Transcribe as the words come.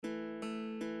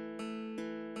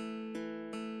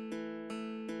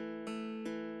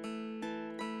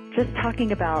just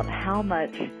talking about how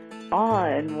much awe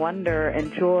and wonder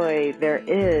and joy there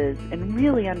is in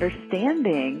really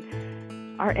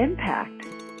understanding our impact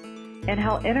and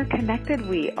how interconnected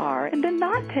we are, and to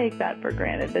not take that for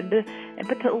granted,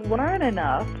 but to learn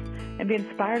enough and be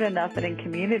inspired enough and in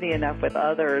community enough with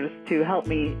others to help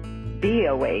me be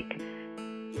awake.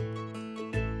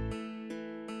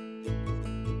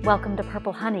 Welcome to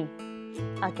Purple Honey,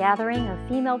 a gathering of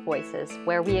female voices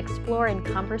where we explore in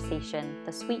conversation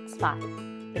the sweet spot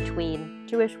between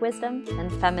Jewish wisdom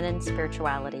and feminine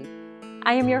spirituality.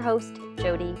 I am your host,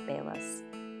 Jody Bayless.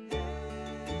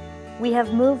 We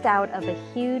have moved out of a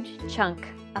huge chunk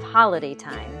of holiday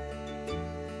time,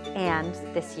 and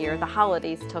this year the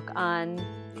holidays took on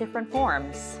different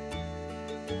forms.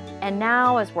 And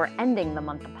now, as we're ending the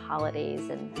month of holidays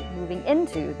and moving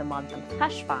into the month of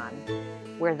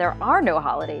Cheshvan, where there are no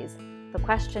holidays, the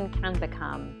question can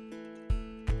become,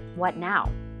 what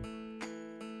now?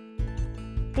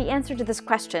 The answer to this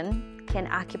question can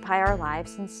occupy our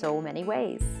lives in so many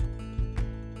ways.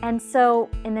 And so,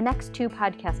 in the next two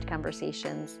podcast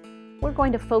conversations, we're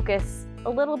going to focus a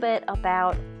little bit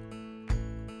about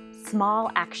small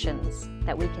actions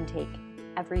that we can take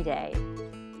every day.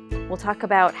 We'll talk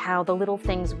about how the little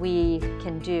things we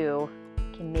can do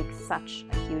can make such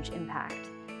a huge impact,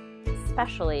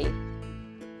 especially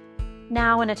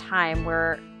now in a time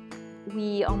where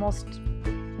we almost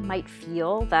might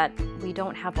feel that we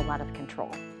don't have a lot of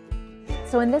control.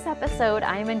 So in this episode,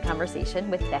 I am in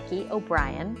conversation with Becky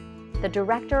O'Brien, the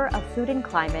Director of Food and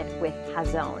Climate with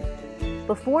Hazon.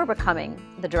 Before becoming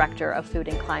the Director of Food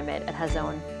and Climate at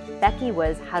Hazon, Becky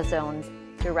was Hazon's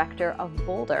Director of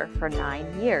Boulder for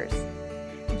 9 years.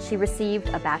 She received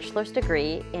a bachelor's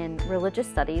degree in religious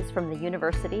studies from the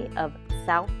University of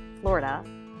South Florida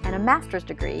and a master's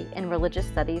degree in religious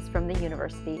studies from the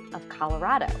University of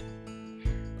Colorado.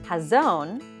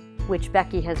 Hazon, which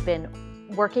Becky has been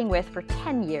working with for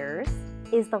 10 years,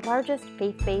 is the largest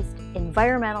faith-based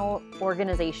environmental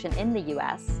organization in the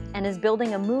U.S. and is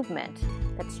building a movement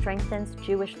that strengthens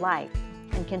Jewish life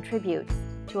and contributes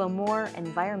to a more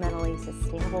environmentally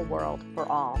sustainable world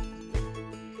for all.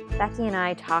 Becky and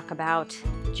I talk about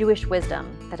Jewish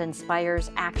wisdom that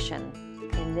inspires action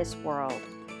in this world,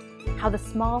 how the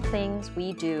small things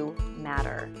we do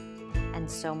matter, and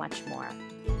so much more.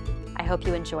 I hope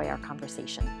you enjoy our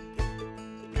conversation.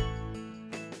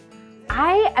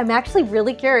 I am actually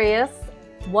really curious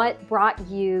what brought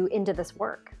you into this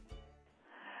work.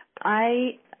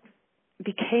 I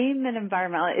became an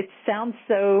environmentalist. It sounds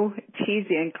so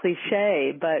cheesy and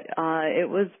cliche, but it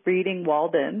was reading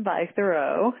Walden by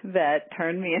Thoreau that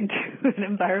turned me into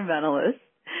an environmentalist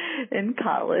in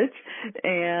college.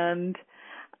 And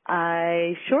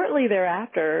I shortly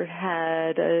thereafter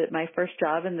had my first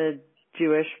job in the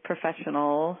Jewish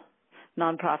professional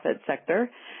nonprofit sector,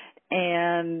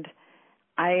 and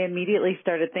I immediately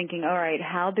started thinking, all right,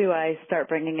 how do I start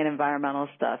bringing in environmental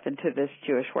stuff into this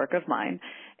Jewish work of mine?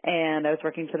 And I was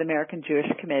working for the American Jewish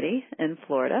Committee in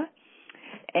Florida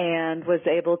and was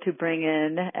able to bring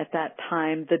in, at that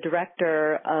time, the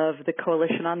director of the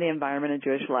Coalition on the Environment and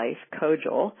Jewish Life,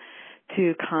 COJL,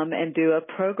 to come and do a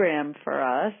program for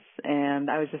us. And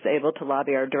I was just able to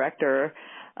lobby our director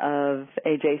of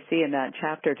AJC in that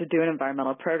chapter to do an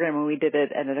environmental program, and we did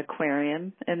it at an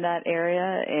aquarium in that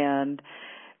area and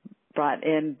brought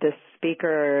in this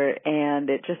speaker, and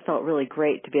it just felt really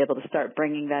great to be able to start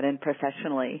bringing that in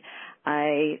professionally.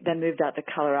 I then moved out to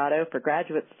Colorado for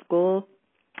graduate school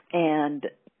and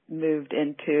moved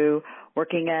into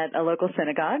working at a local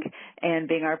synagogue and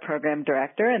being our program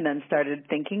director, and then started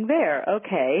thinking there,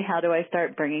 okay, how do I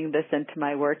start bringing this into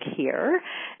my work here?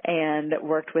 And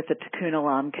worked with the Tikkun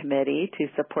Olam committee to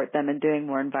support them in doing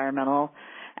more environmental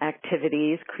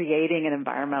activities, creating an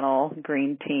environmental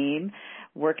green team,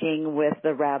 working with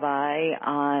the rabbi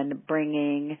on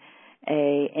bringing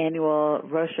a annual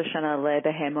Rosh Hashanah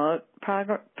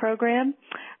LeBehemot program,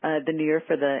 the New Year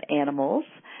for the animals,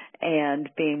 and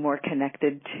being more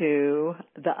connected to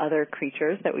the other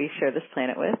creatures that we share this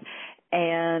planet with,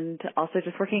 and also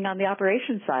just working on the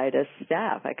operations side as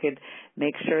staff. I could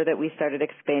make sure that we started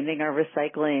expanding our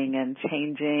recycling and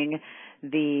changing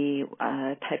the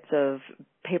types of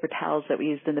paper towels that we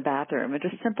used in the bathroom, and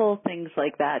just simple things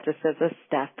like that, just as a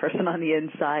staff person on the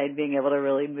inside, being able to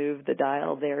really move the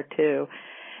dial there too.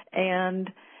 And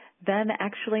then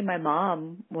actually my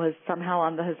mom was somehow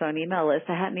on the Hazon email list.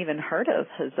 I hadn't even heard of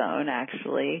Hazon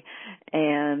actually.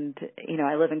 And, you know,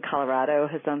 I live in Colorado.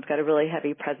 Hazon's got a really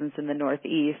heavy presence in the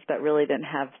Northeast, but really didn't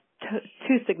have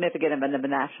too significant of a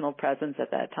national presence at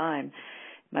that time.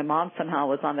 my mom somehow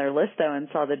was on their list though and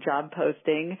saw the job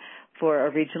posting for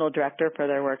a regional director for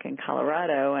their work in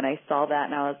Colorado. And I saw that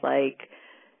and I was like,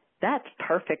 that's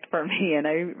perfect for me. And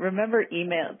I remember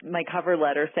my cover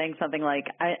letter saying something like,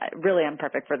 I'm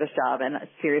perfect for this job. And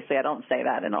seriously, I don't say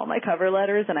that in all my cover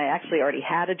letters. And I actually already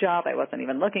had a job. I wasn't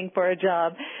even looking for a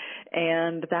job.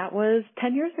 And that was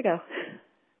 10 years ago.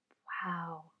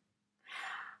 Wow.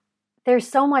 There's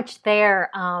so much there.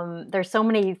 There's so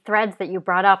many threads that you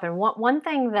brought up. And one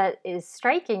thing that is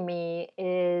striking me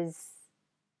is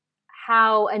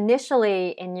how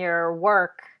initially in your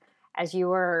work, as you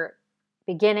were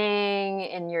beginning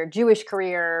in your Jewish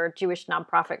career, Jewish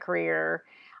nonprofit career,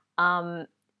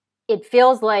 it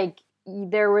feels like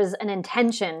there was an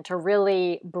intention to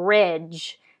really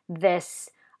bridge this,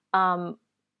 I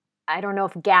don't know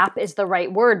if gap is the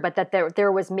right word, but that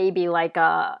there was maybe like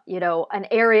an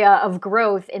area of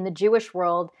growth in the Jewish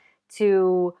world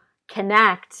to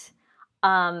connect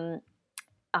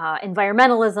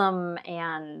environmentalism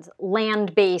and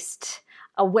land-based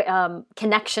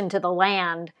connection to the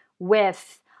land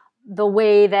with the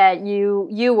way that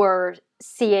you were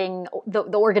seeing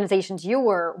the organizations you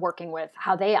were working with,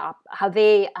 how they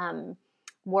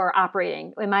were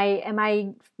operating. Am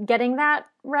I getting that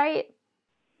right?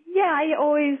 Yeah, I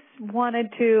always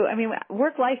wanted to. I mean,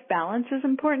 work-life balance is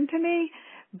important to me,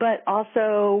 but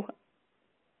also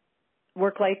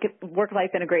work-life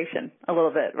integration a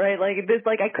little bit, right?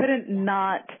 I couldn't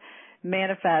not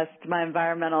manifest my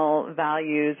environmental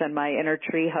values and my inner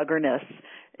tree huggerness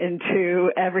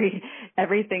into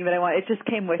everything that I want. It just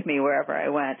came with me wherever I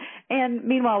went. And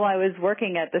meanwhile, while I was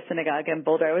working at the synagogue in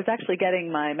Boulder, I was actually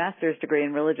getting my master's degree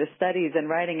in religious studies and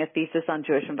writing a thesis on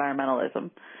Jewish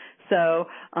environmentalism. So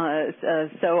I,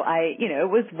 it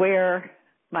was where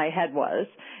my head was.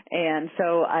 And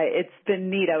so it's been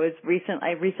neat. I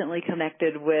recently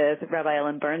connected with Rabbi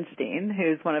Ellen Bernstein,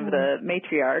 who's one of the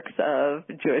matriarchs of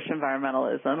Jewish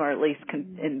environmentalism, or at least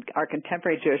in our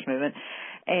contemporary Jewish movement.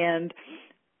 And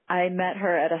I met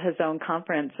her at a Hazon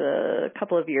conference a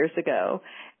couple of years ago,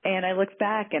 and I looked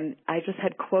back and I just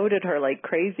had quoted her like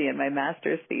crazy in my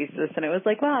master's thesis, and it was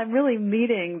like, wow, I'm really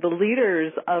meeting the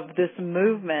leaders of this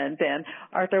movement, and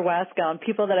Arthur Waskow, and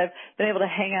people that I've been able to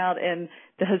hang out in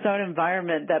the Hazon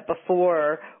environment that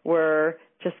before were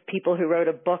just people who wrote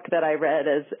a book that I read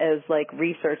as like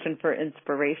research and for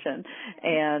inspiration.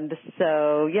 And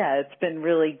so, yeah, it's been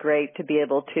really great to be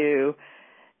able to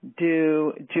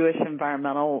do Jewish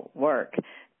environmental work.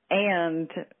 And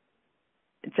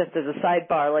just as a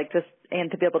sidebar,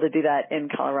 and to be able to do that in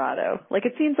Colorado.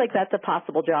 It seems like that's a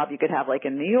possible job you could have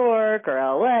in New York or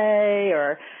LA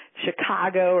or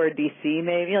Chicago or DC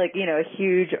maybe, a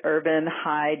huge urban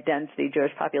high density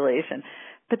Jewish population.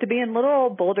 But to be in little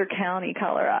old Boulder County,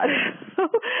 Colorado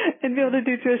and be able to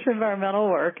do Jewish environmental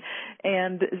work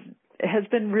and has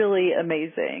been really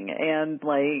amazing and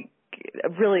really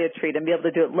a treat, and be able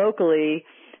to do it locally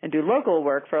and do local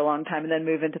work for a long time and then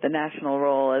move into the national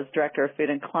role as Director of Food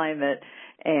and Climate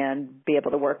and be able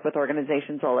to work with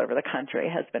organizations all over the country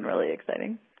has been really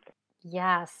exciting.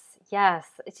 Yes.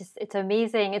 It's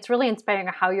amazing. It's really inspiring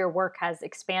how your work has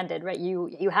expanded, right?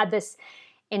 You had this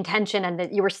intention and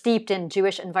that you were steeped in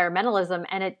Jewish environmentalism,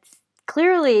 and it's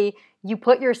clearly you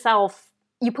put yourself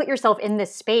in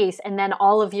this space, and then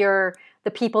all of the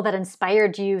people that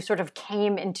inspired you sort of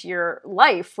came into your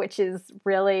life, which is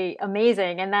really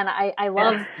amazing. And then I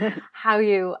love how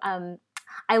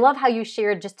you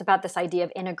shared just about this idea of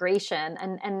integration,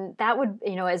 and that would,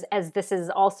 as this is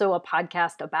also a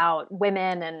podcast about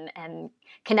women and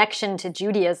connection to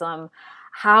Judaism,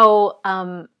 how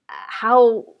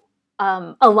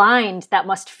aligned that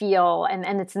must feel,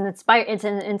 and it's an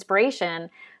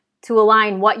inspiration to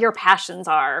align what your passions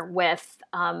are with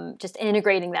just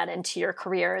integrating that into your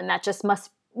career, and that just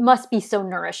must be so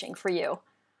nourishing for you.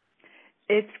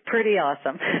 It's pretty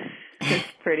awesome.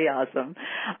 It's pretty awesome.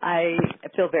 I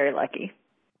feel very lucky.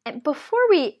 And before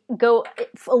we go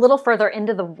a little further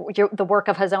into the work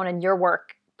of Hazon and your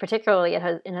work, particularly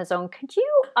in Hazon, could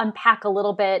you unpack a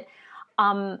little bit,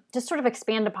 just sort of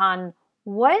expand upon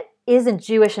what is a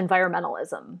Jewish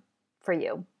environmentalism for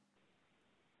you?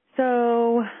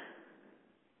 So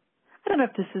I don't know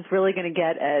if this is really going to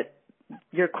get at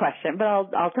your question, but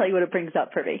I'll tell you what it brings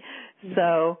up for me. Mm-hmm.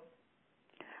 So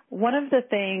one of the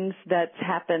things that's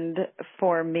happened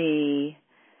for me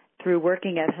through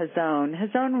working at Hazon.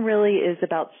 Hazon really is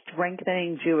about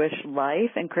strengthening Jewish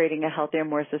life and creating a healthier,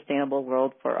 more sustainable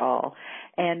world for all.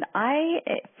 And I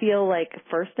feel like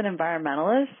first an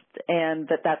environmentalist, and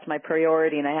that's my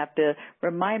priority, and I have to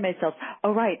remind myself,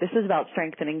 oh right, this is about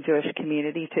strengthening Jewish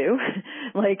community too.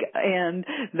 And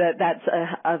that's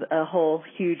a whole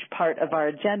huge part of our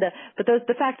agenda. But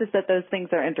the fact is that those things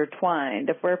are intertwined.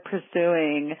 If we're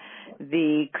pursuing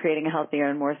the creating a healthier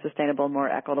and more sustainable, more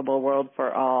equitable world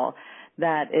for all,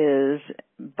 that is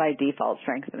by default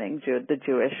strengthening the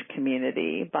Jewish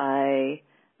community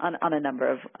on a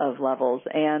number of levels.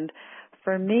 And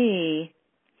for me,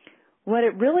 what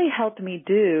it really helped me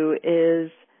do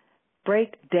is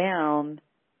break down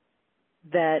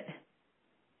that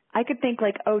I could think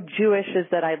like, oh, Jewish is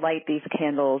that I light these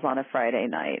candles on a Friday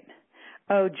night.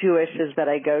 Oh, Jewish is that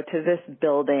I go to this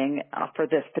building for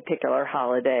this particular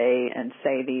holiday and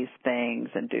say these things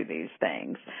and do these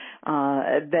things.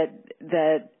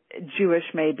 That Jewish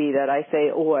may be that I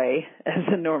say oi as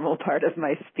a normal part of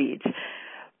my speech.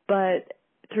 But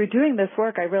through doing this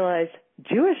work, I realized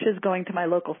Jewish is going to my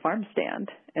local farm stand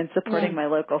and supporting my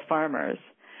local farmers.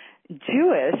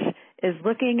 Jewish is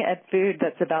looking at food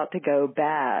that's about to go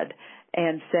bad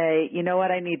and say, you know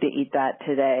what, I need to eat that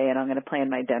today, and I'm going to plan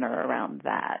my dinner around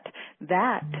that.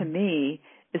 That, to me,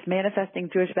 is manifesting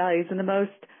Jewish values in the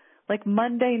most,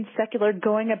 mundane, secular,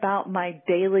 going about my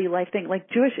daily life thing.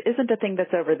 Jewish isn't a thing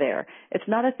that's over there. It's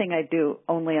not a thing I do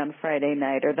only on Friday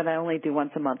night or that I only do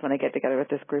once a month when I get together with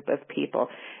this group of people.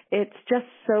 It's just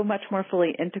so much more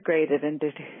fully integrated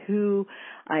into who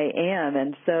I am.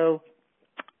 And so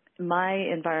my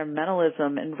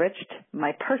environmentalism enriched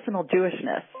my personal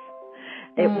Jewishness.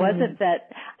 It wasn't that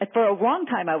for a long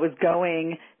time I was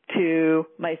going to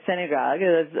my synagogue,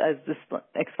 as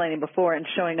explaining before, and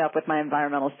showing up with my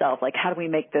environmental self, how do we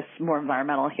make this more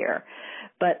environmental here?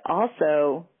 But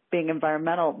also being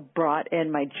environmental brought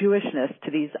in my Jewishness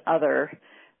to these other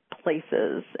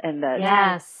places, and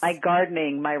that my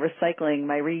gardening, my recycling,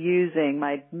 my reusing,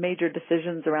 my major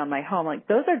decisions around my home,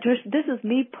 those are Jewish. This is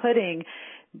me putting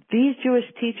these Jewish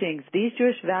teachings, these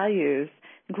Jewish values,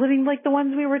 including the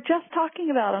ones we were just talking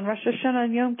about on Rosh Hashanah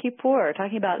and Yom Kippur,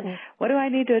 talking about what do I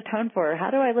need to atone for? How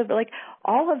do I live?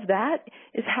 All of that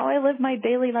is how I live my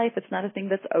daily life. It's not a thing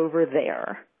that's over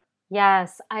there.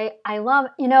 Yes, I love,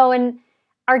 and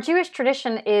our Jewish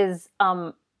tradition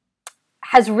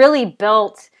has really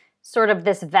built sort of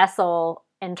this vessel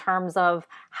in terms of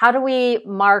how do we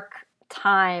mark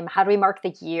time? How do we mark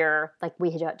the year like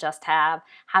we just have?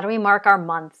 How do we mark our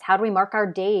months? How do we mark our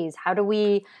days? How do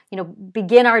we,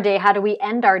 begin our day? How do we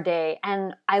end our day?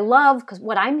 And I love, because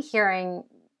what I'm hearing,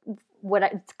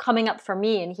 it's coming up for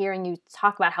me and hearing you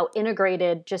talk about how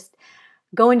integrated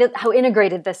how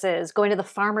integrated this is, going to the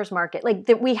farmer's market,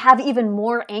 that we have even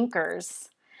more anchors.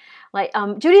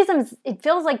 Judaism, it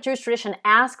feels like Jewish tradition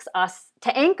asks us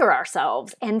to anchor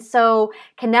ourselves. And so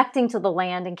connecting to the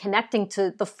land and connecting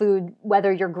to the food,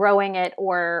 whether you're growing it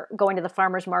or going to the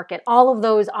farmer's market, all of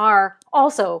those are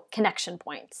also connection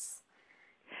points.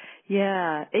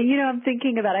 Yeah. And, I'm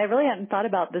thinking about, I really hadn't thought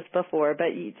about this before, but,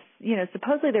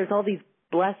 supposedly there's all these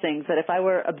blessings that if I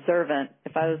were observant,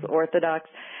 if I was Orthodox,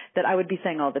 that I would be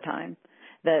saying all the time.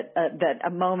 That a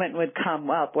moment would come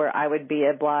up where I would be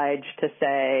obliged to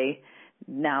say,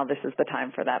 now this is the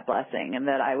time for that blessing, and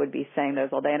that I would be saying those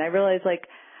all day. And I realized,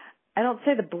 I don't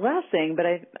say the blessing, but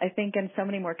I think in so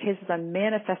many more cases I'm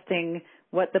manifesting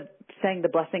what saying the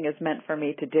blessing is meant for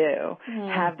me to do.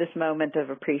 Have this moment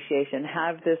of appreciation.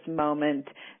 Have this moment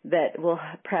that will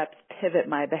perhaps pivot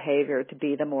my behavior to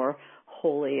be the more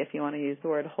holy, if you want to use the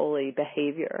word holy,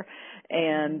 behavior.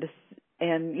 And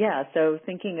yeah, so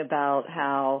thinking about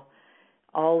how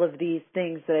all of these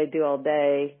things that I do all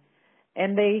day,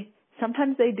 and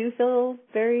sometimes they do feel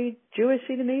very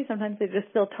Jewishy to me. Sometimes they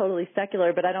just feel totally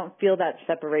secular, but I don't feel that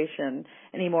separation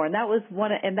anymore. And that was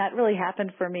and that really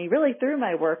happened for me really through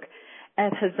my work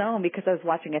at Hazon, because I was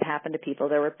watching it happen to people.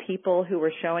 There were people who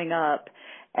were showing up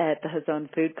at the Hazon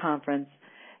Food Conference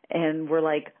and were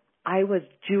like, I was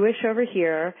Jewish over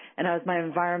here, and I was my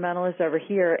environmentalist over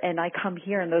here, and I come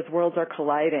here, and those worlds are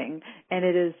colliding, and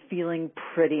it is feeling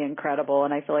pretty incredible,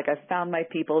 and I feel like I've found my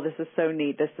people. This is so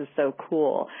neat. This is so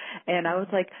cool. And I was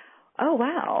like, oh,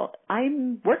 wow, I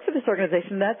work for this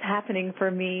organization. That's happening for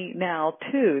me now,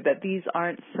 too, that these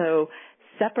aren't so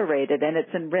separated, and it's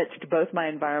enriched both my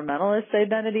environmentalist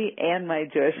identity and my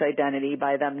Jewish identity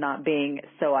by them not being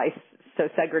so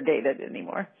segregated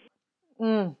anymore.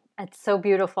 It's so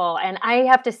beautiful. And I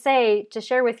have to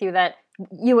share with you that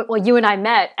you and I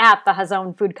met at the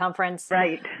Hazon Food Conference.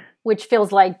 Right. Which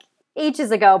feels like ages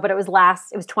ago, but it was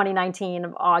 2019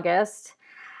 of August.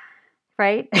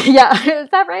 right? Yeah. Is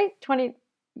that right? 20.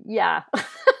 Yeah.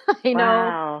 I know.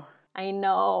 Wow. I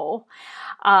know.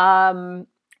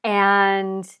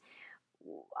 And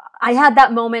I had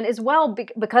that moment as well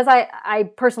because I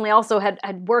personally also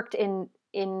had worked in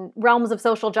realms of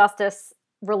social justice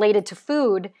related to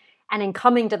food, and in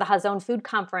coming to the Hazon Food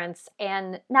Conference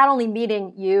and not only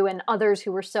meeting you and others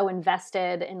who were so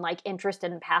invested and like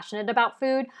interested and passionate about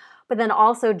food, but then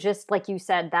also just like you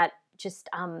said, that just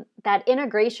that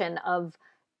integration of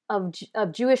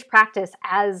Jewish practice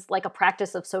as like a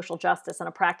practice of social justice and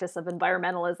a practice of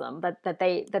environmentalism,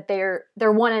 that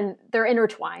they're one and they're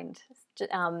intertwined.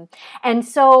 And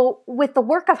so with the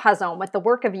work of Hazon, with the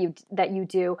work of you that you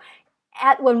do,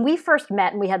 when we first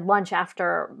met and we had lunch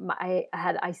after I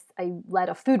led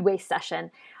a food waste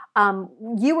session,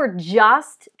 you were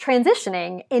just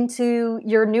transitioning into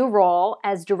your new role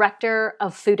as Director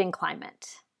of Food and Climate.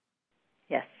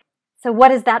 Yes. So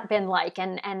what has that been like,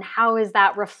 and how is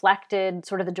that reflected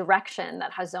sort of the direction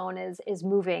that Hazon is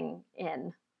moving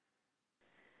in?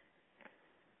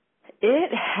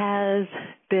 It has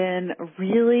been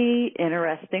really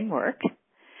interesting work,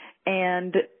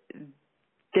 and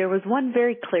there was one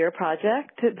very clear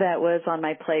project that was on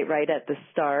my plate right at the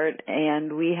start,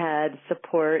 and we had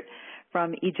support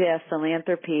from EJF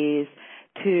Philanthropies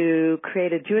to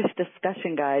create a Jewish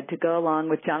discussion guide to go along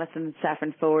with Jonathan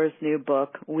Safran Foer's new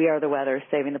book, We Are the Weather,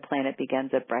 Saving the Planet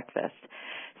Begins at Breakfast.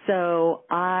 So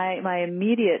my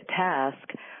immediate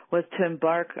task was to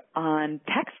embark on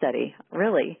text study,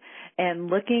 really, and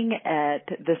looking at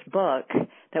this book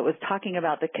that was talking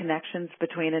about the connections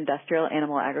between industrial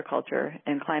animal agriculture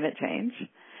and climate change.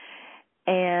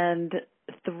 And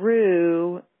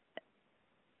through,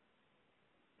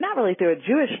 not really through a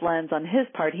Jewish lens on his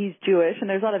part, he's Jewish, and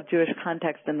there's a lot of Jewish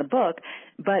context in the book,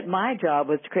 but my job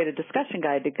was to create a discussion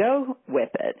guide to go with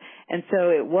it. And so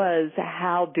it was,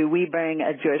 how do we bring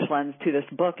a Jewish lens to this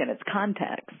book and its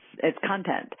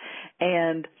content?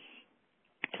 And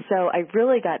so I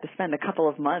really got to spend a couple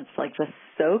of months like just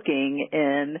soaking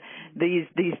in these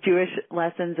Jewish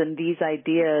lessons and these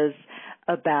ideas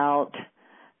about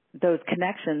those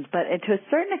connections. But to a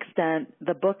certain extent,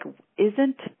 the book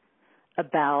isn't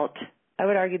about, I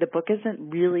would argue the book isn't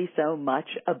really so much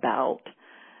about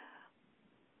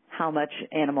how much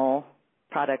animal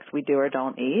products we do or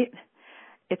don't eat.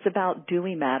 It's about, do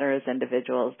we matter as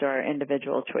individuals? Do our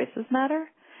individual choices matter?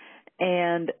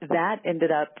 And that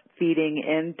ended up feeding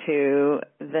into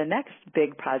the next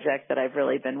big project that I've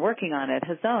really been working on at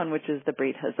Hazon, which is the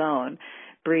Brit Hazon.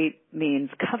 Brit means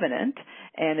covenant,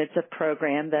 and it's a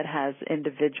program that has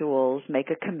individuals make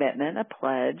a commitment, a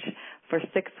pledge, for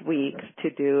 6 weeks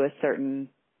to do a certain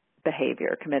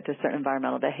behavior, commit to a certain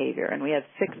environmental behavior. And we have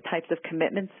 6 types of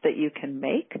commitments that you can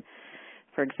make.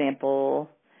 For example,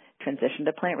 transition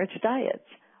to plant-rich diets.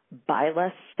 Buy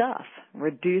less stuff,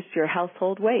 reduce your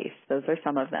household waste. Those are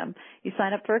some of them. You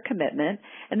sign up for a commitment,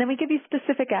 and then we give you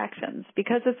specific actions,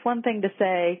 because it's one thing to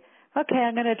say, okay,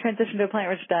 I'm going to transition to a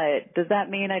plant-rich diet. Does that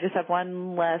mean I just have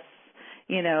one less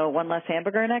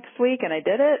hamburger next week, and I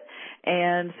did it?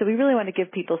 And so we really want to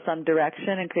give people some direction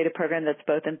and create a program that's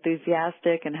both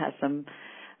enthusiastic and has some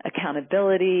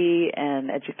accountability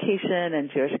and education and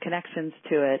Jewish connections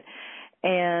to it.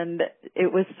 And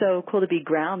it was so cool to be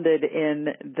grounded in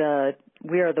the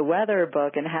We Are the Weather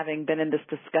book, and having been in this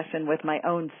discussion with my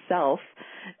own self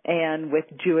and with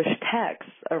Jewish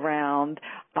texts around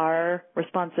our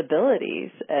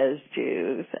responsibilities as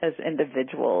Jews, as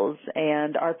individuals,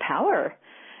 and our power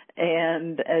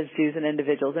and as Jews and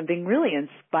individuals, and being really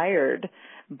inspired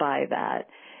by that.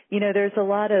 You know, there's a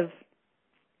lot of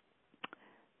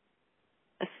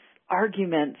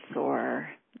arguments or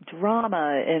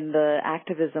drama in the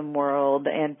activism world,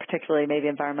 and particularly maybe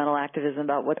environmental activism,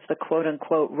 about what's the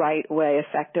quote-unquote right way,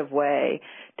 effective way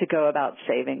to go about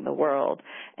saving the world.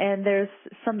 And there's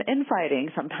some infighting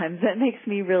sometimes that makes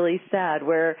me really sad,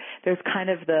 where there's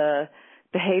kind of the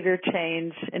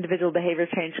individual behavior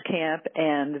change camp,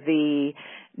 and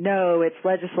no, it's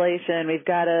legislation, we've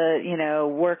got to,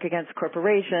 work against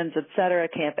corporations, et cetera,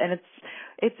 camp. And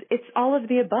it's all of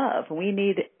the above. We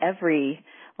need every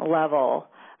level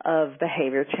of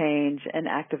behavior change and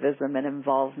activism and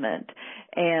involvement.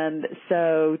 And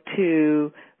so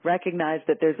to recognize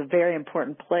that there's a very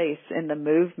important place in the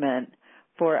movement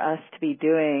for us to be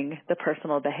doing the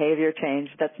personal behavior change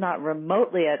that's not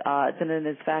remotely at odds, and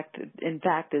in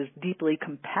fact is deeply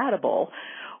compatible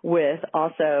with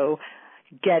also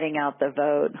getting out the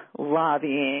vote,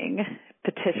 lobbying,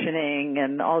 petitioning,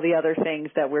 and all the other things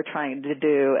that we're trying to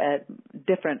do at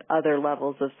different other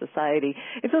levels of society.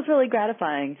 It feels really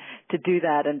gratifying to do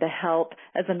that and to help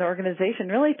as an organization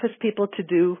really push people to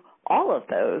do all of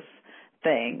those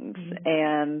things.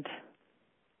 And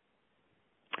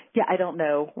yeah, I don't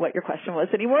know what your question was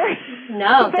anymore.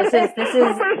 No, this is for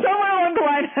somewhere along the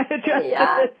line I addressed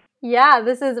it. Yeah,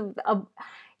 this is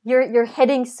you're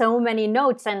hitting so many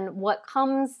notes, and what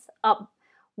comes up,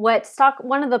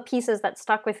 one of the pieces that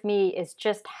stuck with me is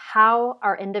just how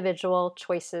our individual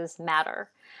choices matter.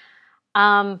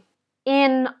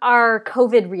 In our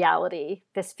COVID reality,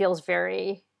 this feels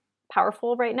very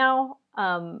powerful right now.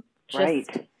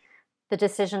 Right. The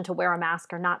decision to wear a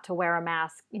mask or not to wear a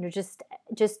mask,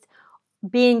 just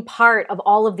being part of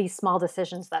all of these small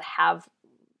decisions that have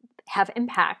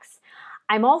impacts.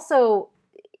 I'm also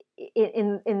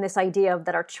in this idea of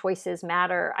that our choices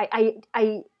matter.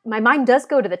 My mind does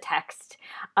go to the text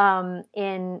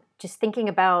in just thinking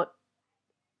about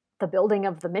the building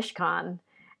of the Mishkan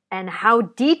and how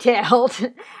detailed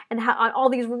and how all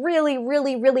these really,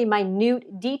 really, really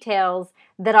minute details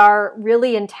that are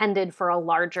really intended for a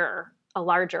larger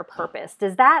purpose.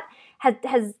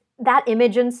 Has that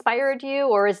image inspired you,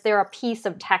 or is there a piece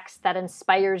of text that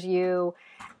inspires you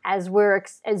as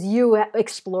you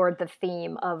explored the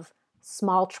theme of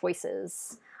small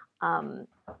choices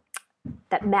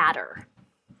that matter?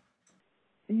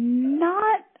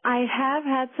 I have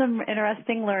had some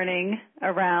interesting learning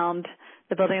around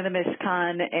the building of the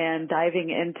Mishkan and diving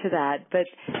into that, but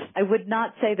I would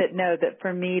not say that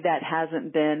for me that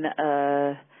hasn't been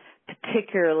a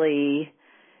particularly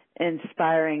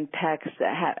inspiring text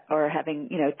or having,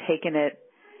 taken it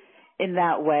in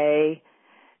that way.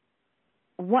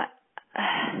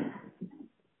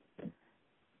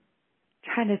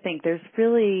 Trying to think, there's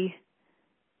really,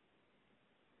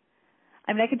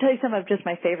 I can tell you some of just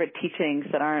my favorite teachings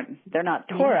they're not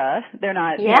Torah, they're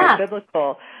not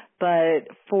biblical, but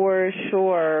for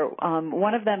sure,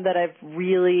 one of them that I've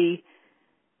really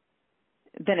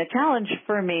been a challenge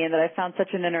for me and that I found such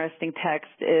an interesting text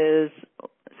is,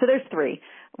 so there's three.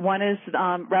 One is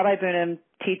Rabbi Bunim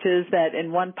teaches that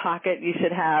in one pocket you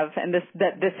should have, and this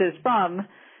is from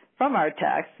our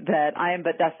text, that I am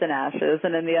but dust and ashes,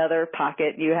 and in the other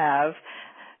pocket you have,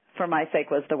 for my sake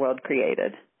was the world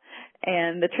created.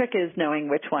 And the trick is knowing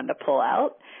which one to pull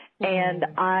out. And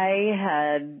I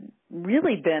had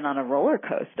really been on a roller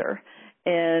coaster,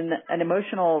 in an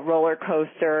emotional roller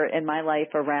coaster in my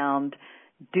life around,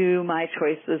 do my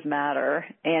choices matter,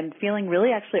 and feeling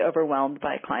really actually overwhelmed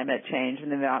by climate change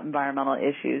and the environmental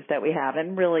issues that we have,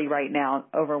 and really right now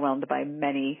overwhelmed by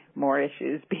many more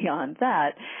issues beyond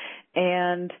that,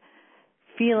 and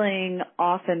feeling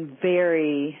often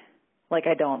very like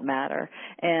I don't matter.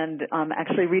 And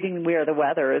actually reading We Are the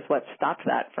Weather is what stopped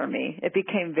that for me. It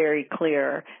became very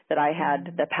clear that I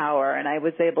had the power, and I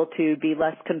was able to be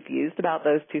less confused about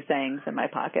those two sayings in my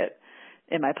pockets,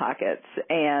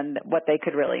 and what they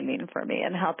could really mean for me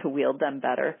and how to wield them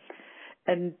better.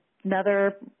 And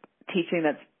another teaching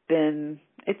that's been,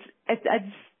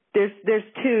 there's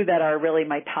two that are really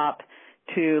my top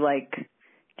two,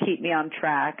 keep me on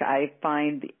track. I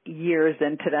find years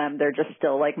into them, they're just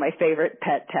still my favorite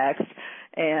pet text.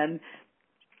 And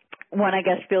one, I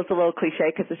guess, feels a little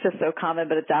cliche because it's just so common,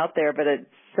 but it's out there, but it's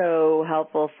so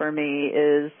helpful for me,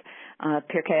 is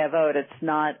Pirkei Avot. It's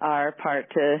not our part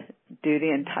to do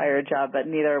the entire job, but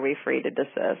neither are we free to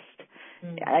desist.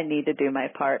 I need to do my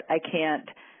part.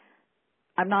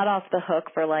 I'm not off the hook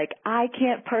for I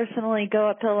can't personally go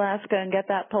up to Alaska and get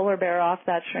that polar bear off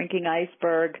that shrinking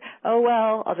iceberg. Oh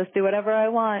well, I'll just do whatever I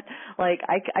want.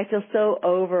 I feel so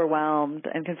overwhelmed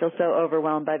and can feel so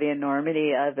overwhelmed by the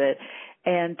enormity of it.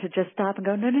 And to just stop and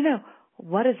go, no.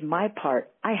 What is my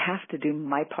part? I have to do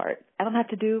my part. I don't have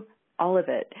to do all of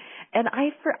it. And I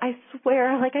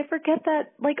swear, I forget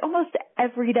that almost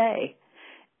every day.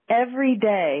 Every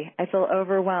day I feel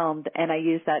overwhelmed, and I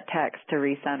use that text to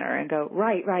recenter and go,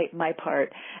 right, my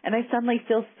part. And I suddenly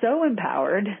feel so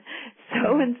empowered,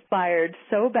 so inspired,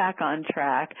 so back on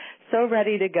track, so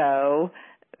ready to go,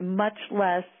 much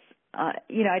less,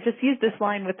 I just used this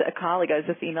line with a colleague I was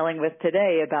just emailing with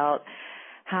today about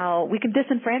how we can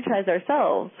disenfranchise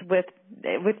ourselves with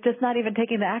just not even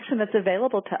taking the action that's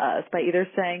available to us by either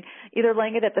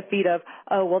laying it at the feet of,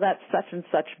 oh, well, that's such and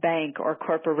such bank or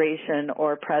corporation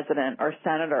or president or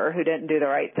senator who didn't do the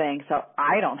right thing, so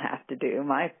I don't have to do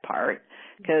my part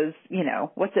because,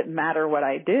 what's it matter what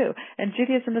I do? And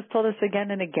Judaism has told us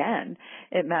again and again,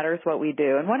 it matters what we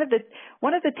do. And one of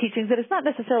the teachings that is not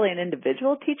necessarily an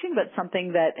individual teaching, but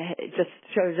something that just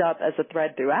shows up as a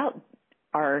thread throughout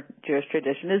our Jewish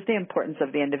tradition, is the importance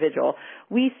of the individual.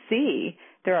 We see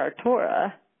through our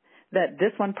Torah that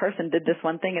this one person did this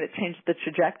one thing and it changed the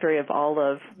trajectory of all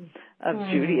of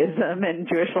Judaism and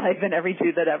Jewish life and every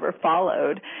Jew that ever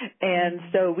followed. And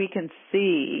so we can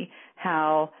see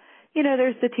how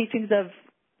there's the teachings of,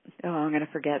 I'm going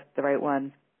to forget the right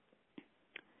one.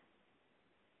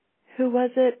 Who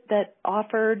was it that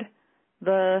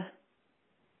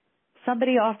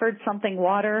somebody offered something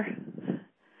water?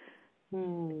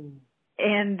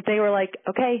 And they were like,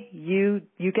 okay, you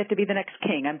get to be the next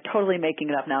king. I'm totally making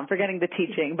it up now. I'm forgetting the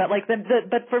teaching, but like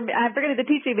but for me, I'm forgetting the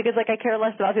teaching because like I care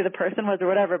less about who the person was or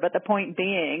whatever. But the point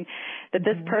being that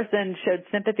this person showed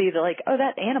sympathy to like, oh,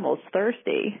 that animal's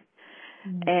thirsty,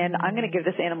 and I'm going to give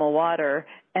this animal water,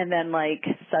 and then like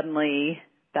suddenly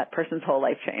that person's whole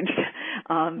life changed.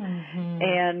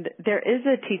 And there is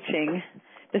a teaching.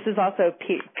 This is also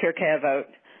Pirkei Avot.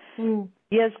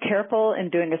 Be as careful in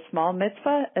doing a small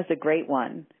mitzvah as a great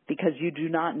one, because you do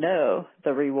not know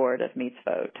the reward of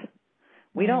mitzvot.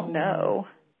 We don't know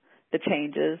the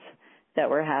changes that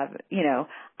we're having.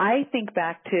 I think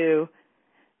back to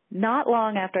not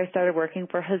long after I started working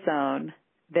for Hazon,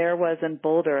 there was in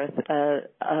Boulder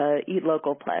a Eat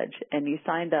Local pledge, and you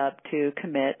signed up to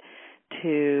commit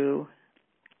to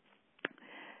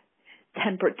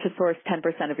source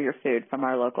 10% of your food from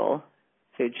our local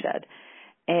food shed.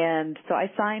 And so I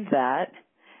signed that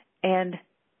and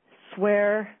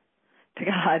swear to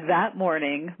God, that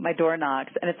morning my door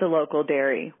knocks and it's a local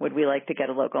dairy. Would we like to get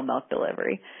a local milk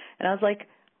delivery? And I was like,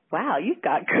 wow, you've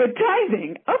got good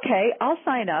timing. Okay, I'll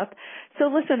sign up. So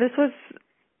listen, this was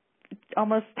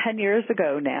almost 10 years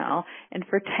ago now. And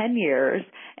for 10 years,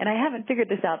 and I haven't figured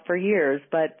this out for years,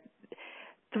 but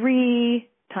 3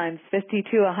 times 50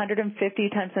 to 150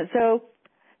 times 10. So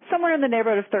somewhere in the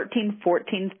neighborhood of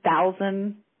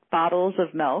 14,000 bottles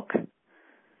of milk.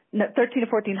 No, 13 to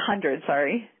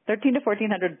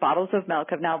 1,400 bottles of milk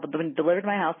have now been delivered to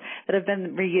my house that have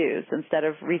been reused instead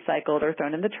of recycled or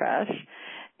thrown in the trash.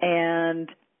 And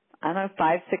I don't know,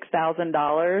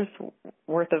 $5,000-$6,000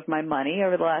 worth of my money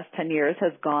over the last 10 years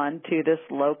has gone to this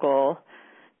local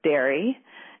dairy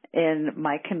in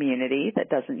my community that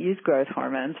doesn't use growth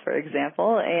hormones, for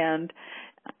example. And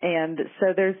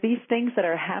so there's these things that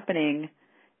are happening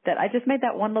that I just made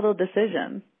that one little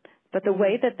decision. But the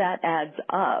way that adds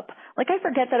up, like I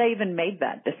forget that I even made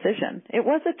that decision. It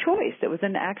was a choice. It was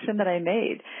an action that I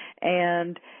made.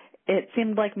 And it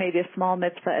seemed like maybe a small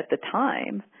mitzvah at the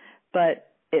time, but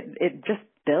it just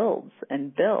builds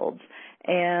and builds.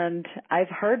 And I've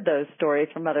heard those stories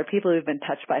from other people who've been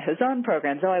touched by Hazon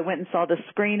programs. Oh, I went and saw the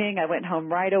screening. I went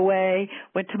home right away,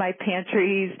 went to my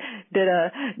pantries, did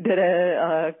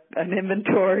an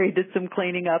inventory, did some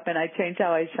cleaning up, and I changed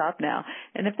how I shop now.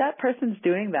 And if that person's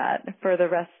doing that for the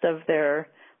rest of their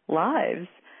lives,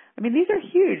 I mean, these are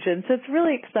huge. And so it's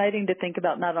really exciting to think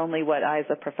about not only what I as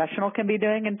a professional can be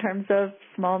doing in terms of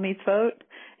small mitzvot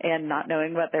and not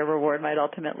knowing what their reward might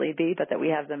ultimately be, but that we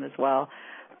have them as well.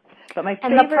 But my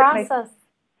favorite, the process.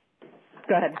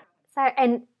 Go ahead. Sorry,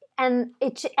 and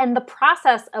the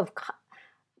process of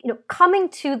coming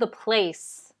to the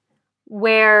place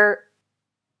where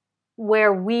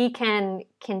we can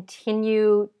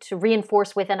continue to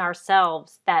reinforce within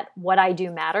ourselves that what I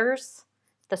do matters.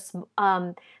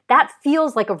 That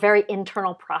feels like a very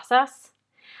internal process.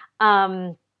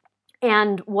 And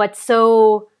what's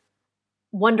so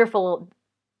wonderful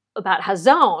about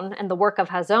Hazon and the work of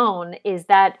Hazon is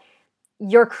that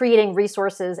you're creating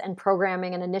resources and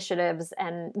programming and initiatives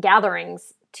and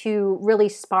gatherings to really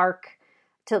spark,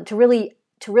 to really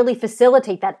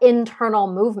facilitate that internal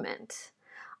movement,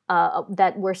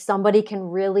 that where somebody can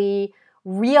really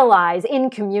realize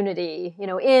in community,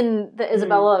 in the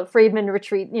Isabella Friedman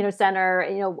Retreat, Center,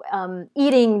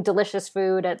 eating delicious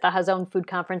food at the Hazon Food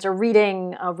Conference, or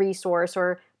reading a resource,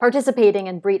 or participating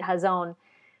in Brit Hazon.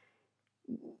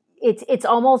 It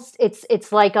feels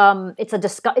like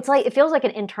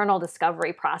an internal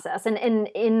discovery process. And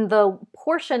in the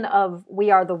portion of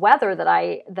We Are the Weather that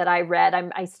I read,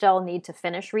 I still need to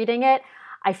finish reading it.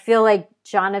 I feel like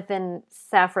Jonathan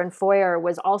Safran Foer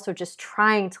was also just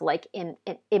trying to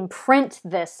imprint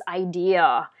this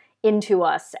idea into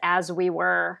us as we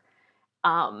were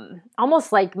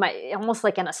almost like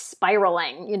in a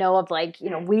spiraling, of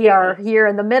we are here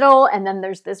in the middle, and then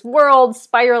there's this world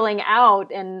spiraling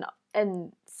out, and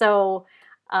so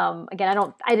again,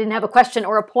 I didn't have a question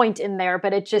or a point in there,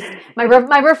 but it just my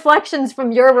reflections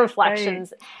from your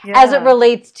reflections as it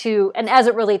relates to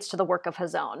the work of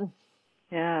Hazon.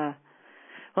 Yeah.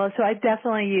 Well, so I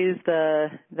definitely use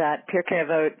that Pirkei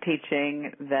Avot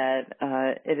teaching that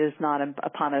it is not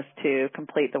upon us to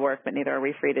complete the work, but neither are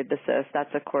we free to desist.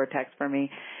 That's a core text for me.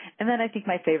 And then I think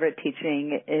my favorite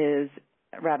teaching is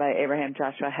Rabbi Abraham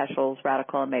Joshua Heschel's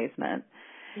Radical Amazement,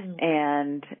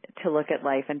 and to look at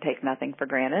life and take nothing for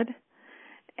granted.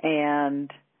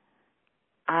 And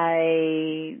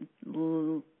I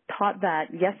taught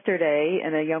that yesterday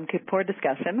in a Yom Kippur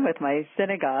discussion with my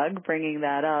synagogue, bringing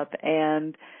that up,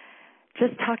 and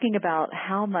just talking about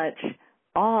how much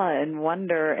awe and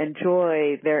wonder and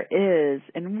joy there is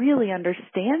in really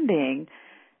understanding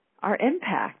our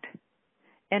impact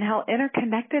and how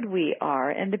interconnected we are,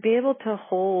 and to be able to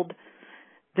hold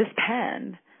this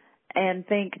pen and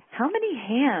think, how many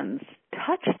hands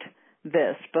touched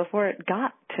this before it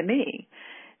got to me?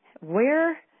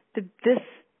 Where did this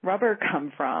rubber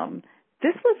come from?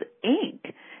 This was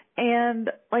ink. And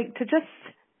like, to just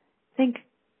think,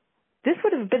 this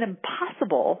would have been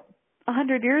impossible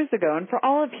 100 years ago, and for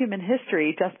all of human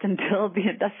history, just until the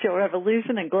Industrial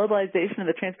Revolution and globalization and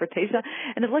the transportation,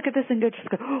 and to look at this and just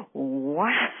go,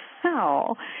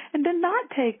 wow, and to not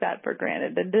take that for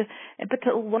granted, but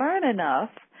to learn enough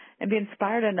and be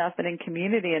inspired enough and in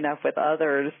community enough with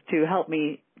others to help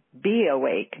me be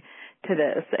awake to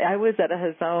this. I was at a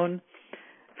Hazon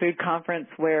food conference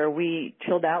where we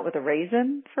chilled out with a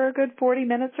raisin for a good 40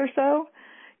 minutes or so.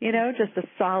 You know, just a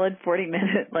solid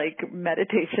 40-minute, like,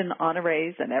 meditation on a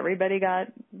raisin. Everybody got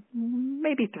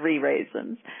maybe 3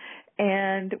 raisins.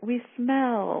 And we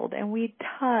smelled and we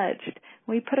touched.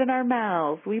 We put in our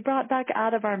mouths. We brought back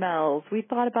out of our mouths. We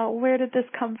thought about, where did this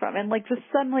come from? And, like, just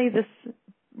suddenly this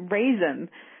raisin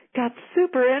got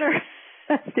super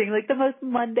interesting, like the most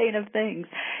mundane of things.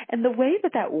 And the way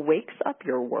that wakes up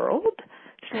your world,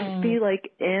 just be,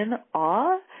 like, in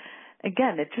awe,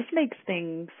 again, it just makes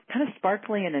things kind of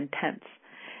sparkly and intense,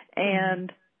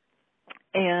 and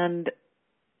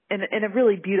in a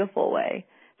really beautiful way.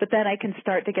 But then I can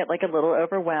start to get like a little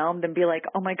overwhelmed and be like,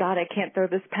 oh my God, I can't throw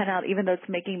this pen out, even though it's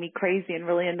making me crazy and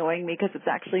really annoying me because it's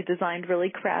actually designed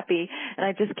really crappy, and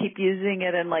I just keep using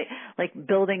it and like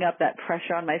building up that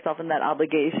pressure on myself and that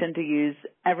obligation to use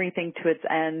everything to its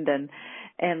end, and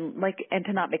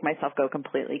to not make myself go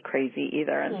completely crazy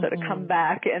either. And so to come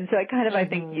back. And so I kind of, I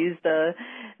think, used the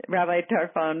Rabbi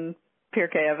Tarfon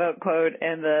Pirkei Avot quote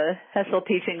and the Heschel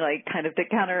teaching, like, kind of to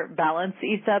counterbalance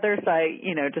each other. So I,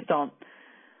 just don't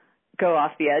go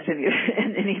off the edge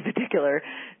in any particular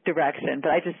direction.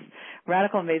 But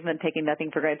radical amazement, taking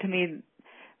nothing for granted. To me,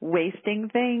 wasting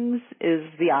things is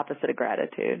the opposite of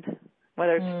gratitude.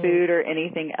 Whether it's food or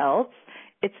anything else,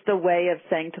 it's the way of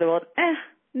saying to the world,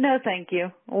 no, thank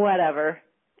you. Whatever.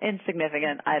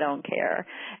 Insignificant. I don't care.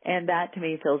 And that to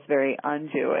me feels very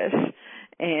un-Jewish.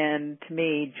 And to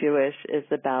me, Jewish is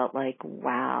about like,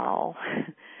 wow.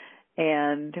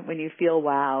 And when you feel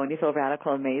wow and you feel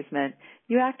radical amazement,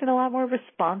 you act in a lot more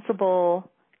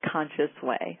responsible, conscious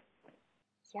way.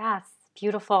 Yes,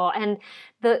 beautiful. And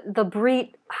the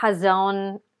Brit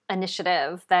Hazon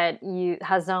initiative that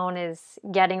Hazon is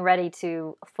getting ready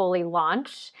to fully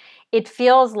launch, it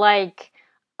feels like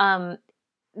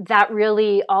that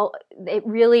really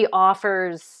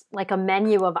offers like a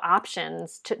menu of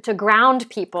options to ground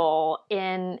people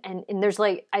in, and there's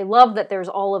like, I love that there's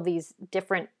all of these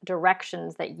different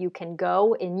directions that you can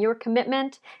go in your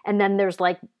commitment, and then there's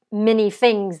like many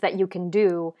things that you can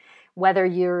do, whether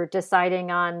you're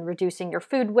deciding on reducing your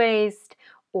food waste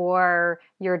or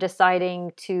you're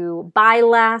deciding to buy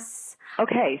less.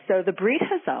 Okay, so the Brit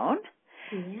Hazon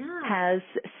has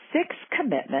 6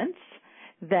 commitments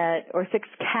or 6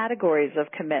 categories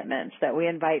of commitments that we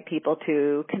invite people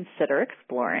to consider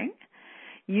exploring.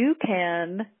 You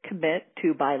can commit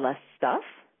to buy less stuff.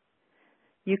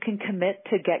 You can commit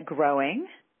to get growing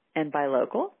and buy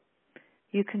local.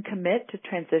 You can commit to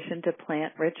transition to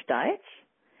plant-rich diets.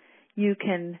 You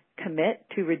can commit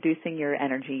to reducing your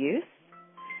energy use.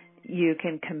 You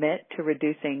can commit to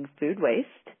reducing food waste.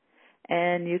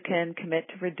 And you can commit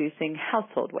to reducing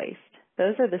household waste.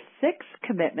 Those are the 6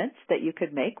 commitments that you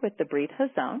could make with the Brit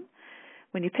Hazon.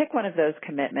 When you pick one of those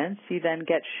commitments, you then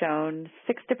get shown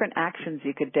 6 different actions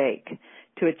you could take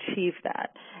to achieve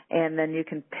that. And then you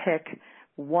can pick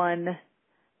 1,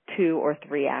 2, or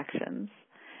 3 actions.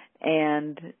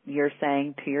 And you're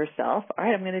saying to yourself, all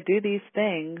right, I'm going to do these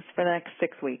things for the next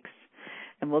 6 weeks.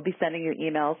 And we'll be sending you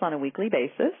emails on a weekly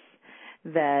basis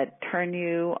that turn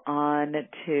you on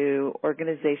to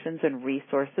organizations and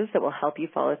resources that will help you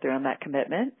follow through on that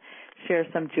commitment, share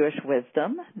some Jewish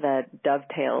wisdom that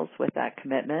dovetails with that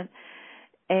commitment,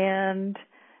 and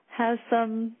have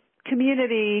some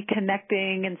community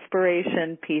connecting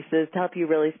inspiration pieces to help you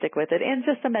really stick with it, and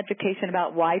just some education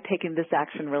about why taking this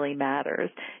action really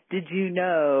matters. Did you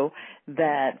know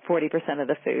that 40% of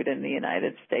the food in the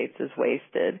United States is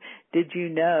wasted? Did you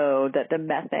know that the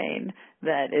methane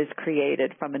that is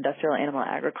created from industrial animal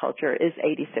agriculture is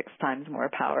 86 times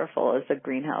more powerful as a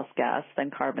greenhouse gas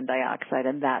than carbon dioxide?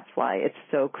 And that's why it's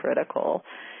so critical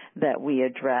that we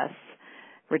address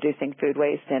reducing food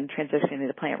waste and transitioning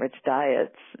to plant-rich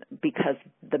diets because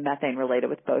the methane related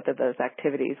with both of those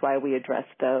activities, why we address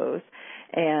those.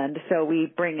 And so we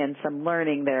bring in some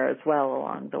learning there as well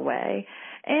along the way.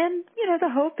 And, the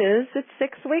hope is it's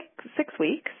 6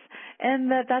 weeks,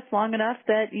 and that's long enough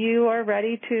that you are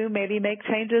ready to maybe make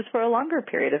changes for a longer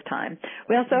period of time.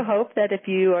 We also hope that if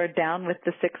you are down with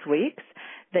the 6 weeks,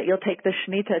 that you'll take the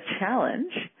Shemitah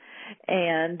challenge,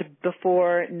 and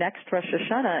before next Rosh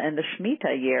Hashanah and the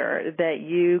Shemitah year, that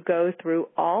you go through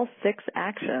all 6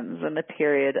 actions in the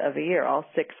period of a year, all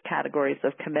 6 categories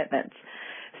of commitments.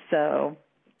 So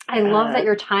I love that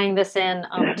you're tying this in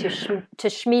to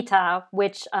Shemitah,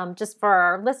 which just for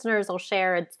our listeners, I'll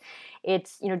share.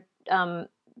 It's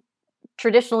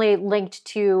traditionally linked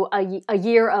to a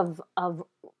year of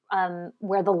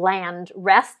where the land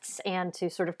rests, and to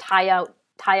sort of tie up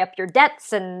your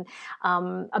debts and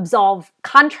absolve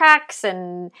contracts,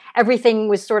 and everything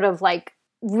was sort of like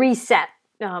reset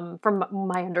from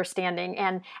my understanding.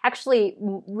 And actually,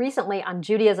 recently on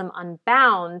Judaism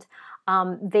Unbound,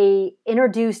 they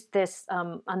introduced this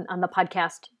on the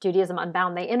podcast Judaism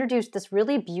Unbound. They introduced this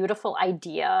really beautiful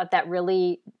idea that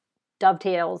really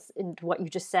dovetails into what you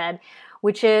just said,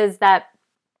 which is that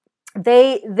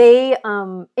they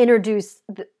introduce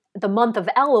the month of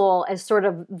Elul as sort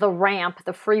of the ramp,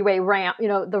 the freeway ramp,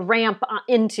 the ramp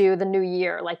into the new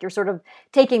year. Like you're sort of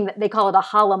taking, they call it a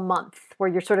challah month, where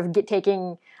you're sort of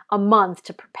taking a month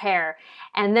to prepare.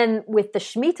 And then with the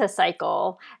Shemitah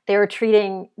cycle, they're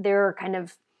kind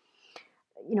of,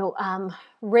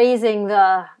 raising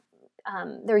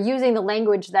they're using the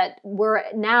language that we're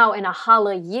now in a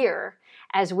challah year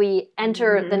as we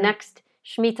enter the next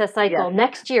Shemitah cycle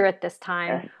next year at this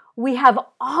time. Yes. We have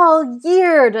all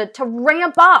year to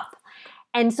ramp up.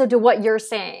 And so to what you're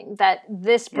saying, that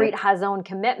this Brit Hazon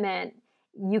commitment,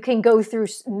 you can go through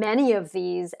many of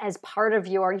these as part of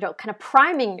your, kind of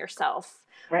priming yourself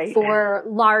for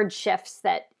large shifts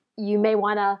that you may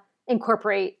want to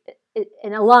incorporate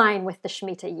and align with the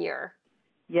Shemitah year.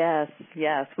 Yes.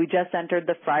 We just entered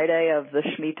the Friday of the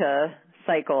Shemitah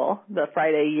cycle, the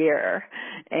Friday year,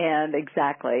 and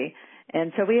exactly.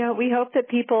 And so we hope that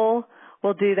people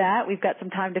will do that. We've got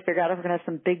some time to figure out if we're going to have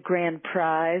some big grand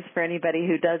prize for anybody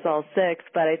who does all 6,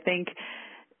 but I think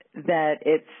that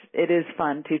it is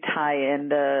fun to tie in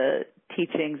the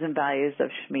teachings and values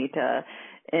of Shemitah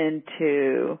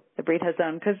into the Brit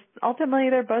Hazon, because ultimately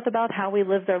they're both about how we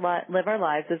live our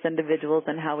lives as individuals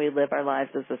and how we live our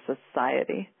lives as a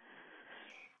society.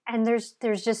 And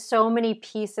there's just so many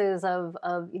pieces of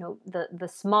the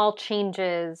small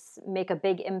changes make a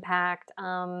big impact.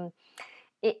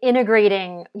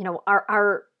 Integrating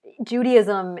our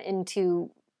Judaism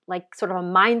into like sort of a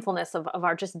mindfulness of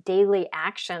our just daily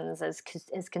actions as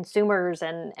consumers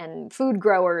and food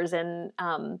growers and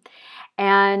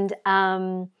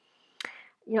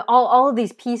all of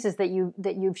these pieces that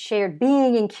you've shared,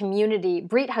 being in community.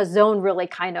 Brit Hazon really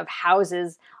kind of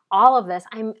houses all of this.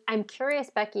 I'm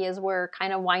curious, Becky, as we're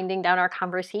kind of winding down our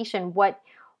conversation, what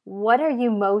are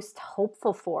you most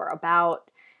hopeful for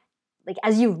about, like,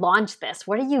 as you launch this?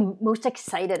 What are you most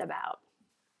excited about?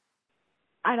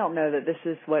 I don't know that this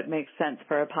is what makes sense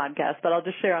for a podcast, but I'll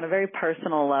just share on a very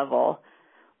personal level.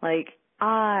 Like,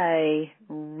 I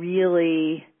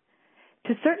really,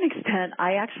 to a certain extent,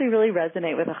 I actually really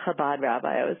resonate with a Chabad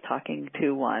rabbi I was talking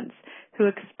to once, who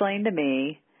explained to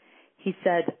me, he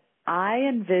said, I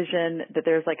envision that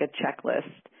there's like a checklist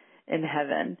in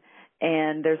heaven,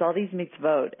 and there's all these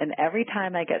mitzvot, and every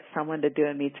time I get someone to do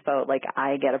a mitzvot, like,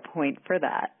 I get a point for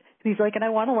that. And he's like, and I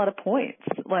want a lot of points.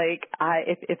 Like,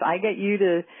 if I get you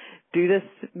to do this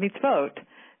mitzvot,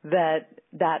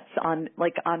 that's on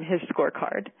his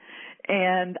scorecard.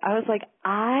 And I was like,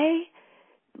 I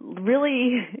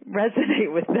really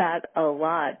resonate with that a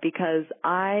lot, because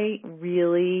I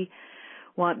really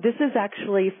want, this is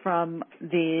actually from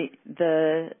the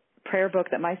prayer book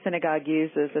that my synagogue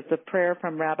uses. It's a prayer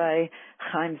from Rabbi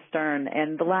Chaim Stern,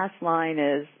 and the last line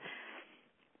is,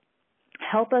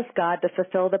 help us, God, to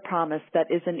fulfill the promise that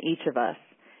is in each of us,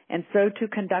 and so to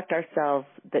conduct ourselves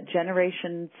that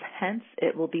generations hence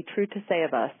it will be true to say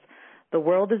of us, the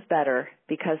world is better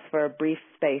because for a brief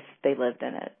space they lived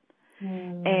in it.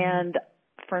 And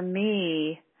for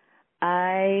me,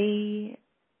 I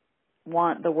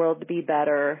want the world to be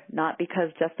better, not because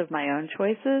just of my own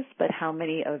choices, but how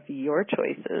many of your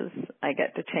choices I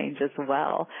get to change as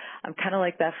well. I'm kind of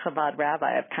like that Chabad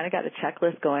rabbi. I've kind of got a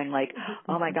checklist going, like,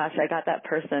 oh my gosh, I got that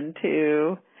person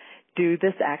to do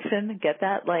this action, get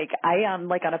that. Like, I am,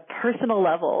 like, on a personal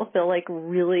level, feel like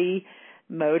really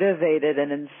motivated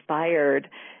and inspired.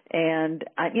 And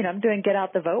I'm doing get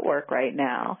out the vote work right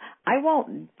now. I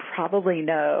won't probably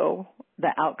know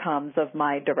the outcomes of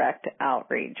my direct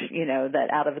outreach, that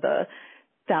out of the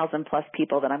 1,000+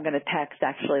 people that I'm going to text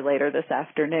actually later this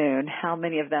afternoon, how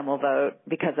many of them will vote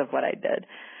because of what I did.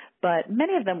 But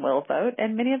many of them will vote,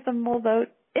 and many of them will vote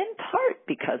in part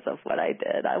because of what I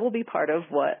did. I will be part of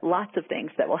lots of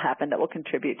things that will happen that will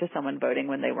contribute to someone voting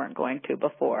when they weren't going to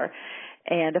before.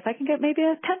 And if I can get maybe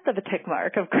 1/10 of a tick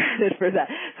mark of credit for that.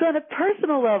 So on a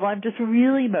personal level, I'm just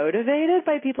really motivated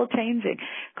by people changing.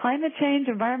 Climate change,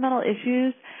 environmental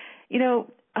issues,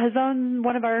 Hazon,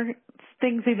 one of our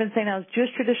things we've been saying now is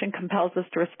Jewish tradition compels us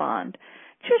to respond.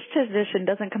 Jewish tradition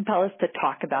doesn't compel us to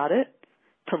talk about it,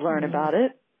 to learn about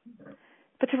it,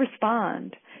 but to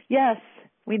respond. Yes,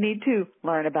 we need to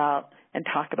learn about and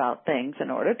talk about things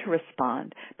in order to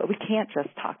respond, but we can't just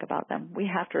talk about them. We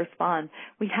have to respond.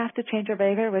 We have to change our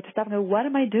behavior. We have to stop and go, what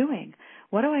am I doing?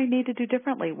 What do I need to do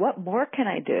differently? What more can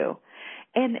I do?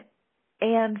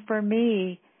 And for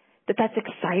me, that's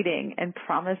exciting and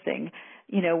promising.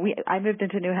 I moved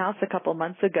into a new house a couple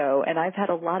months ago, and I've had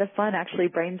a lot of fun actually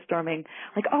brainstorming,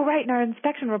 right, in our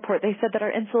inspection report, they said that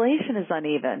our insulation is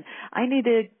uneven. I need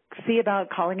to see about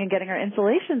calling and getting our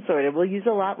insulation sorted. We'll use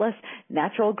a lot less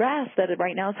natural grass that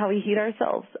right now is how we heat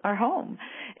our home.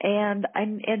 And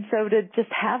so to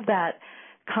just have that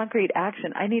concrete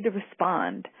action, I need to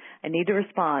respond. And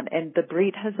the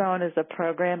Brit Hazon is a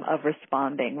program of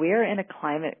responding. We are in a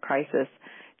climate crisis.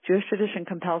 Jewish tradition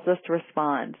compels us to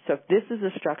respond. So if this is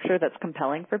a structure that's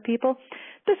compelling for people,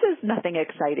 this is nothing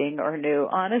exciting or new.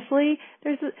 Honestly,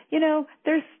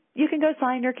 you can go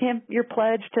sign your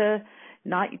pledge to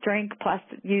not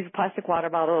use plastic water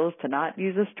bottles, to not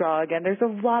use a straw. Again, there's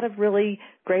a lot of really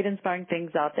great, inspiring things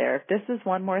out there. If this is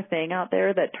one more thing out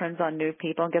there that turns on new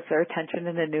people and gets their attention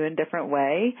in a new and different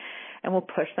way, and will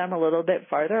push them a little bit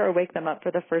farther or wake them up for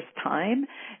the first time,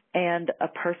 and a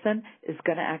person is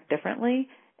going to act differently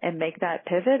and make that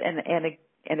pivot, and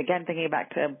again, thinking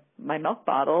back to my milk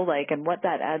bottle, and what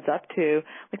that adds up to,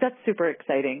 that's super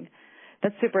exciting.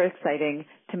 That's super exciting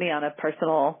to me on a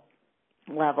personal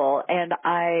level. And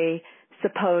I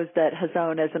suppose that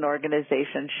Hazon as an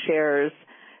organization shares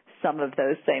some of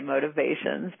those same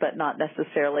motivations, but not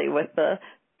necessarily with the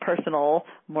personal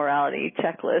morality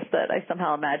checklist that I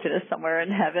somehow imagine is somewhere in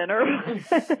heaven or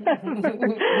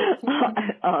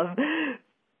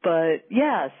but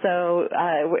yeah, so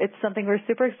it's something we're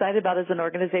super excited about as an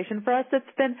organization. For us, it's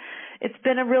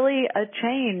been a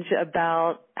change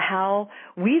about how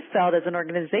we felt as an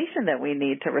organization that we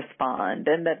need to respond,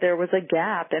 and that there was a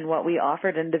gap in what we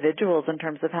offered individuals in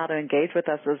terms of how to engage with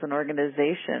us as an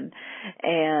organization.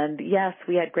 And yes,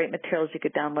 we had great materials you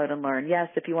could download and learn. Yes,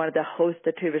 if you wanted to host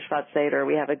a Tu B'Shvat Seder,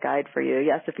 we have a guide for you.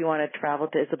 Yes, if you want to travel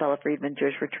to Isabella Friedman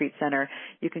Jewish Retreat Center,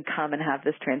 you can come and have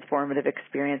this transformative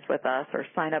experience with us, or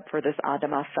sign up for this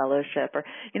Adama Fellowship, or,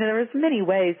 there was many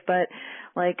ways, but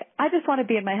I just want to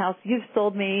be in my house. You've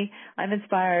sold me. I'm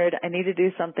inspired. I need to do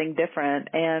something different.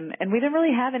 And we didn't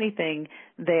really have anything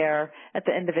there at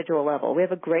the individual level. We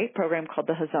have a great program called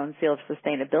the Hazon Seal of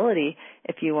Sustainability.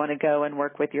 If you want to go and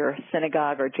work with your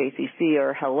synagogue or JCC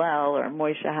or Hillel or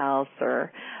Moshe House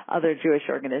or other Jewish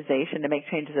organization to make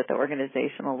changes at the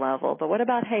organizational level. But what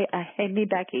about, hey, me,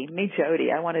 Becky, me,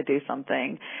 Jody, I want to do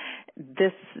something.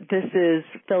 This is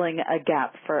filling a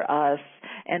gap for us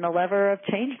and a lever of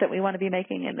change that we want to be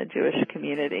making in the Jewish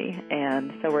community.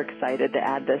 And so we're excited to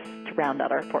add this to round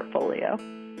out our portfolio.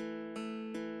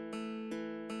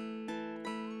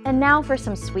 And now for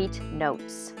some sweet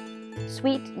notes.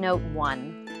 Sweet note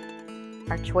 1,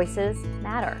 our choices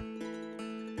matter.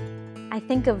 I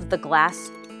think of the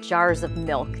glass jars of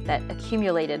milk that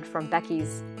accumulated from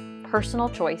Becky's personal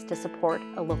choice to support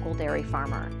a local dairy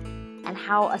farmer, and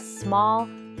how a small,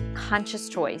 conscious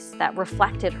choice that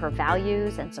reflected her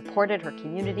values and supported her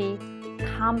community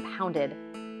compounded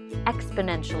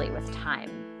exponentially with time.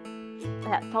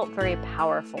 That felt very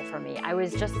powerful for me. I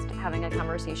was just having a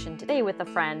conversation today with a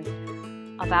friend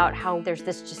about how there's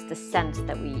this sense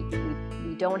that we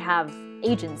don't have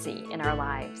agency in our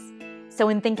lives. So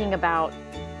in thinking about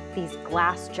these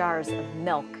glass jars of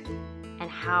milk and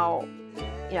how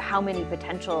many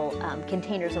potential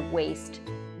containers of waste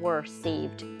were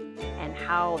saved, and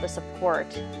how the support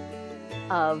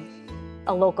of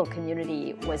a local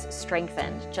community was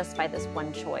strengthened just by this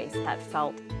one choice, that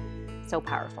felt so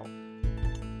powerful.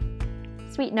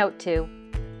 Sweet note 2,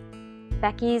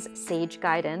 Becky's sage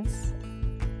guidance.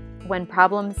 When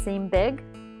problems seem big,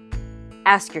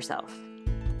 ask yourself,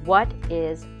 what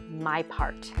is my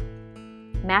part?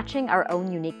 Matching our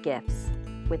own unique gifts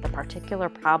with the particular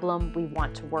problem we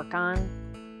want to work on,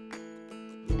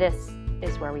 this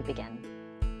is where we begin.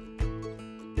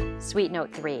 Sweet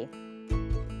Note 3.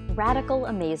 Radical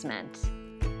amazement.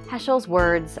 Heschel's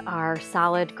words are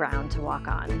solid ground to walk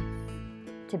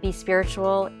on. To be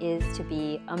spiritual is to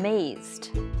be amazed.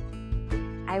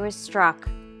 I was struck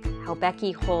how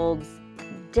Becky holds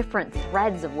different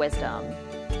threads of wisdom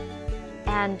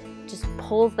and just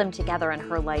pulls them together in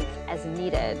her life as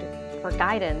needed for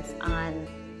guidance on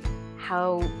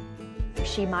how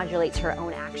she modulates her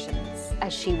own actions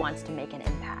as she wants to make an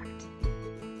impact.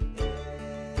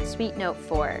 Sweet Note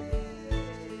 4.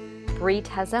 Brit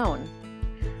Hazon.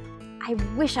 I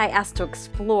wish I asked to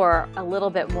explore a little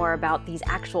bit more about these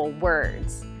actual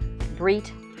words.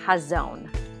 Brit Hazon.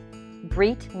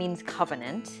 Brit means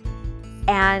covenant,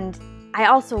 and I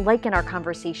also like in our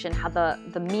conversation how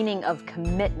the meaning of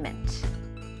commitment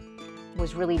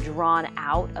was really drawn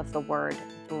out of the word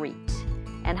Brit.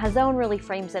 And Hazon really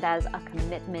frames it as a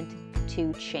commitment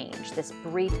to change, this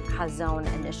Brit Hazon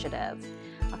initiative,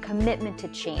 a commitment to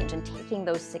change and taking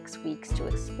those 6 weeks to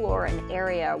explore an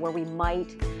area where we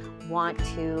might want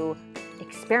to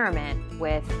experiment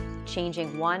with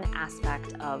changing one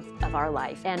aspect of our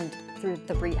life. And through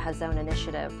the Brit Hazon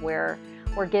initiative, where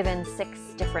we're given 6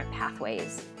 different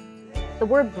pathways. The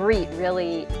word Brit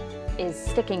really is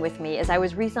sticking with me as I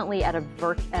was recently at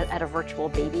a virtual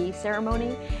baby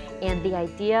ceremony, and the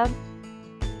idea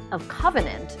of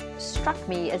covenant struck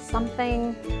me as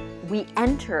something we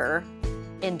enter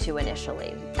into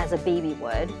initially as a baby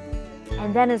would,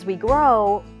 and then as we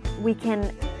grow, we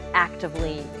can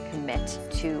actively commit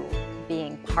to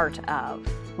being part of.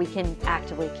 We can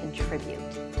actively contribute.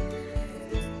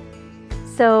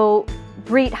 So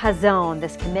Brit Hazon,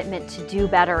 this commitment to do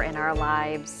better in our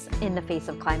lives in the face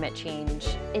of climate change,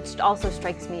 it also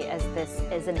strikes me as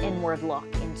an inward look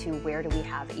into where do we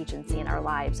have agency in our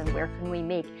lives and where can we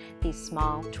make these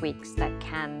small tweaks that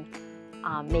can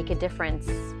make a difference.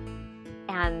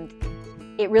 And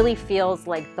it really feels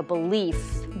like the belief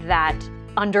that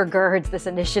undergirds this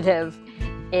initiative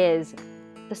is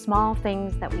the small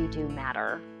things that we do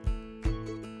matter.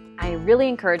 I really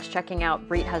encourage checking out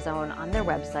Brit Hazon on their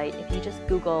website. If you just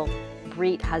Google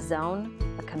Brit Hazon,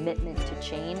 a commitment to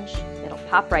change, it'll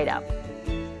pop right up.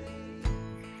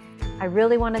 I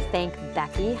really want to thank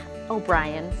Becky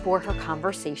O'Brien for her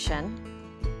conversation.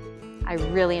 I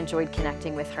really enjoyed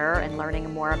connecting with her and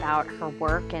learning more about her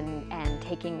work and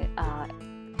taking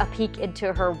a peek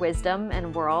into her wisdom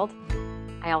and world.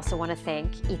 I also want to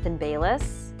thank Ethan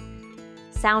Bayless,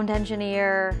 sound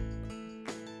engineer.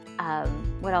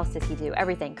 What else does he do?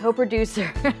 Everything.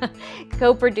 Co-producer,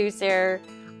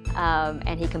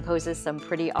 and he composes some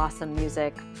pretty awesome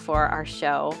music for our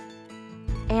show.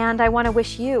 And I want to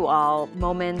wish you all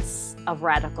moments of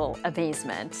radical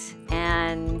amazement.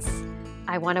 And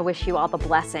I want to wish you all the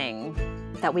blessing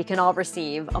that we can all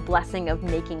receive, a blessing of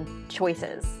making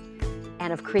choices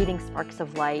and of creating sparks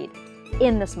of light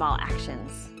in the small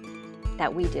actions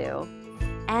that we do.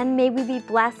 And may we be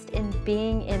blessed in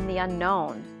being in the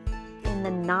unknown, in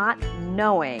the not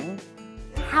knowing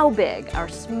how big our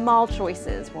small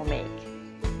choices will make,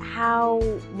 how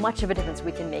much of a difference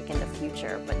we can make in the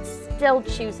future, but still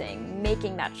choosing,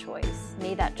 making that choice.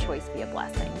 May that choice be a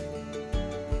blessing.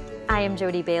 I am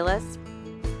Jody Bayless,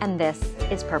 and this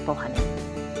is Purple Honey.